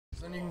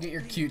Then you can get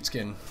your cute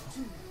skin.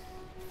 2,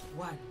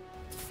 1,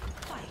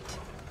 fight.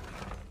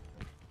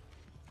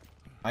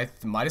 I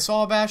might have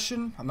saw a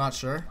Bastion. I'm not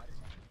sure.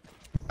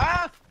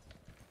 Ah!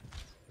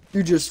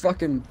 You just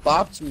fucking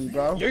bopped me,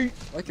 bro. Yeet.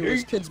 Like it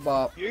was kids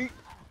bop. Yeet.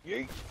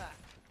 Yeet.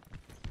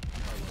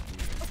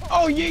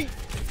 Oh, yeet!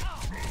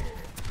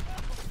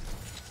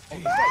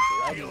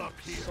 Oh,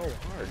 so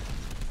hard.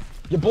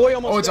 Your boy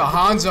almost. Oh, it's a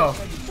Hanzo.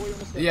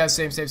 Yeah,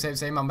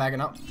 same. I'm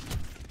backing up.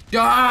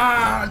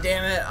 Ah,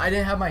 damn it! I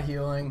didn't have my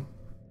healing.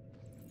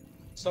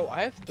 So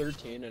I have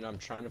 13, and I'm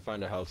trying to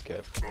find a health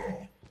kit.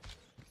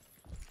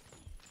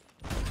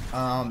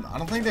 I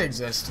don't think they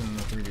exist in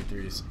the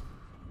 3v3s.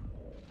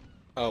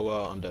 Oh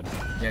well, I'm dead.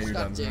 Yeah, you're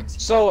done.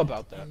 So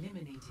about that.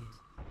 Eliminated.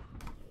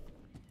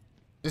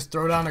 Just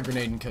throw down a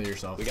grenade and kill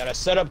yourself. We gotta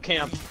set up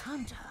camp.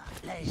 Hunter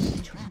lays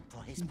a trap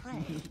for his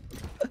prey.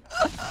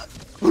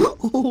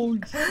 Oh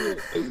shit.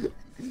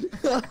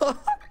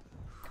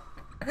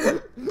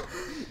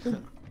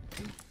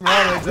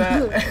 What is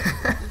that?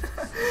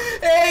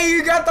 Hey,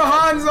 you got the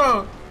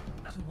Hanzo!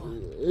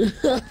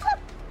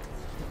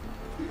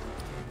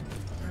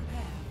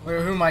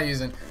 Wait, who am I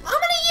using? I'm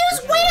gonna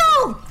use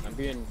Widow! I'm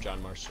being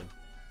John Marston.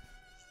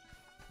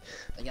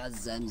 I got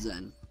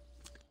Zen.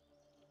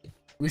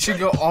 We should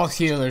go all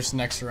healers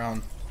next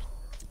round.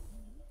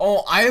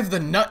 Oh, I have the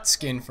nut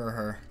skin for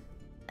her.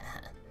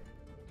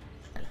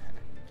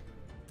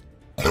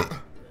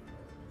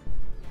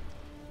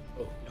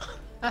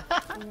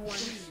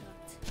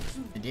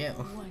 Yeah.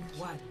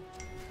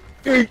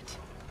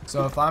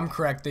 So if I'm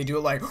correct, they do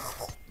it like.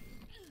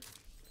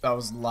 That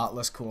was a lot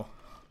less cool.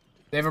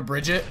 They have a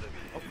Bridget.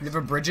 They have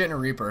a Bridget and a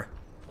Reaper.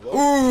 Ooh,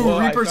 Whoa,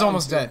 Reaper's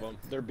almost dead.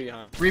 They're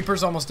behind.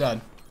 Reaper's almost dead.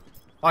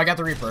 Oh, I got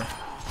the Reaper.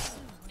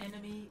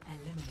 Enemy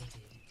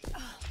eliminated.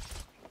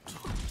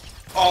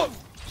 Oh,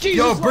 Jesus!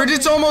 Yo,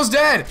 Bridget's almost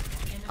dead.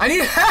 I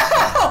need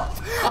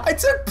help. I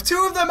took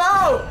 2 of them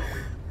out.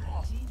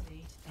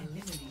 Teammate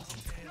eliminated.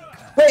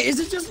 Wait, is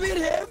it just me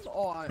and him?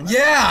 Oh,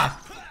 Yeah.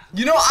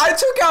 You know, I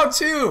took out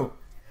 2.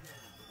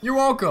 You're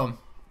welcome.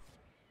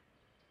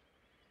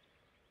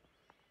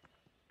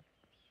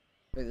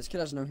 wait, this kid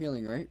has no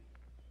healing, right?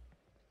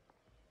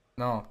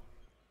 No.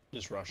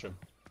 Just rush him.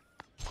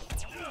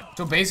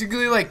 So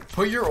basically, like,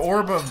 put your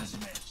orb of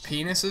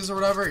penises or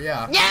whatever.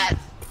 Yeah. Yes!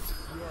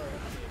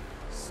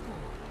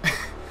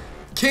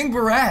 King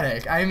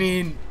Baratic. I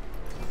mean,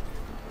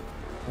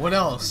 what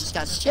else? Just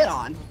got shit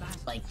on.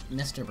 Like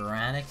Mr.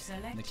 Baratic,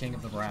 the king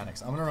of the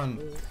Baratics. I'm gonna run.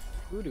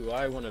 Who do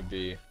I want to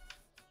be?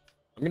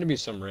 I'm gonna be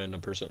some random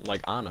person,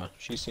 like Anna.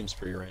 She seems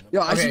pretty random. Yo,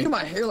 I Okay. should get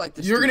my hair like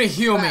this. You're dude. gonna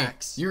heal me.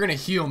 Facts. You're gonna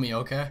heal me,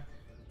 okay?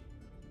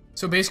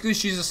 So basically,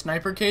 she's a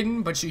sniper,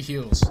 Caden, but she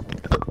heals.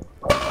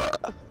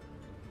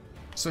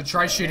 So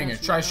try shooting her.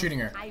 Try shooting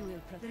her. I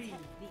will protect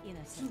the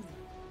innocent.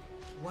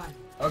 1.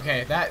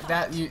 Okay,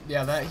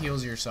 that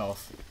heals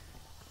yourself.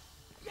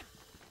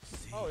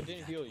 Oh, it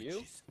didn't heal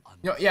you?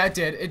 No, yeah,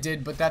 it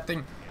did, but that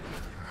thing.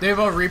 They have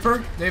a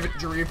Reaper. They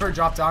have a Reaper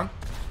drop down.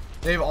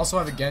 They also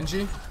have a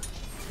Genji.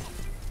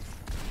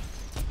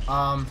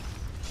 Oh,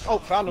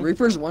 found him.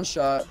 Reaper's one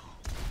shot.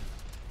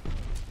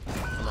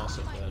 I'm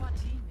also dead.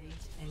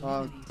 Teammate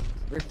eliminated.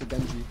 Rip the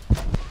Genji.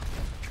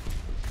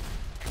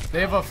 They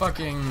have a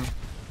fucking.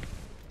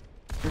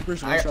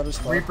 Reaper's one shot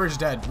as well. Reaper's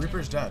dead.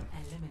 Reaper's dead.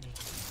 Eliminated.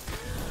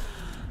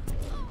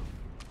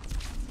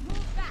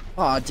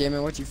 Aw, damn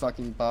it, what you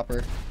fucking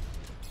bopper.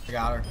 I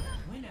got her.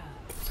 Winner.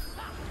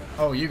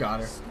 Oh, you got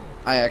her.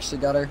 I actually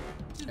got her.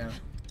 Yeah.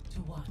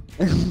 2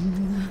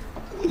 1.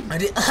 I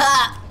did.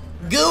 Ha!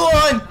 Go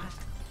on!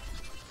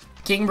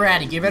 King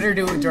Brady, you better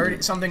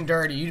do something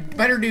dirty. You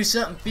better do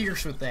something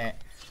fierce with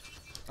that.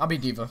 I'll be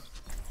Diva.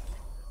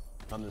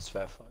 I'm this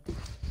fat fuck.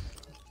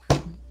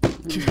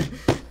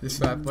 This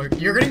fat fuck.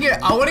 You're gonna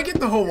get. I want to get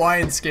the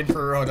Hawaiian skin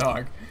for Road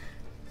Dog.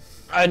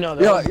 I know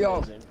that.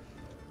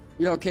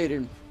 Yo,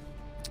 Kaden.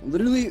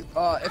 Literally,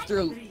 if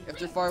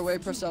they're far away,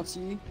 press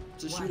LT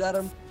to shoot at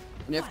them,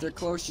 and if they're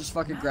close, just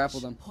fucking grapple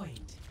them. Point.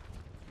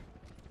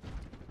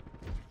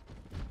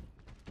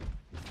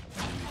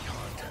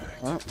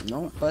 Oh,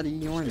 no, buddy,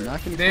 you are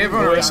not gonna. They have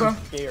come Orisa. down.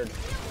 Scared.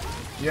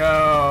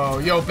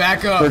 Yo,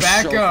 back up, They're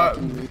back so up.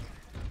 fucking weak.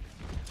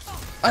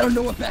 I don't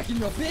know what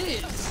backing up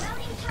is.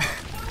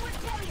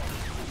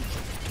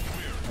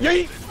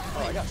 Yeet!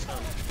 Oh, I got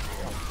stunned.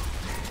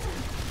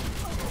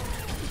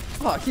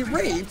 Oh, he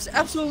raped.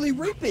 Absolutely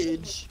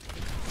rapage.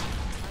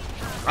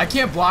 I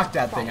can't block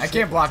that thing. I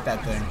can't block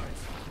that thing.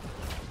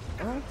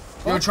 Oh, Yo,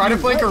 fuck try to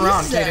you, flank what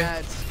around, is Kaden.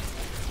 that?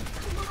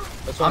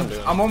 That's what I'm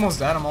doing. I'm almost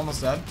dead. I'm almost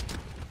dead.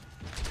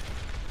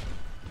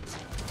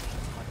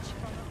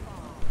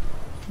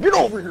 Get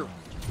over here!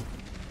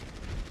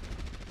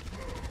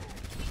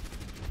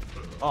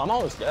 Oh, I'm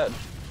almost dead.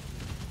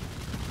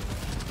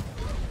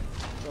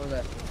 What was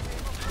that?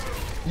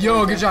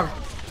 Yo, good job.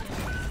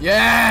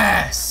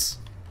 Yes.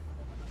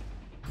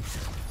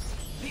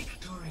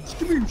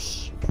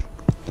 Skaboosh.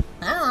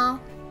 Hello.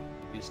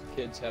 These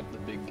kids have the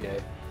big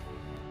gay.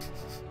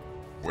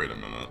 Wait a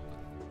minute.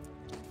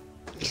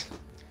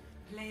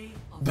 Play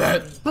of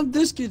Bet. How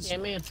this kid's. Yeah,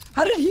 man.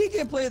 How did he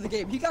get play of the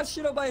game? He got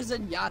shit up by his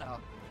Zenyatta.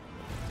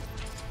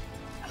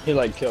 He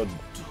like killed.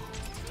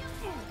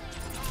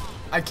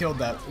 I killed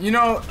that. You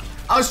know,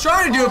 I was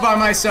trying to do it by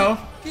myself.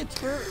 Gets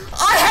hurt.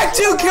 I had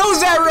 2 kills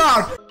that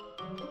round.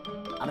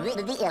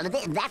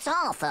 That's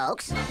all,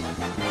 folks.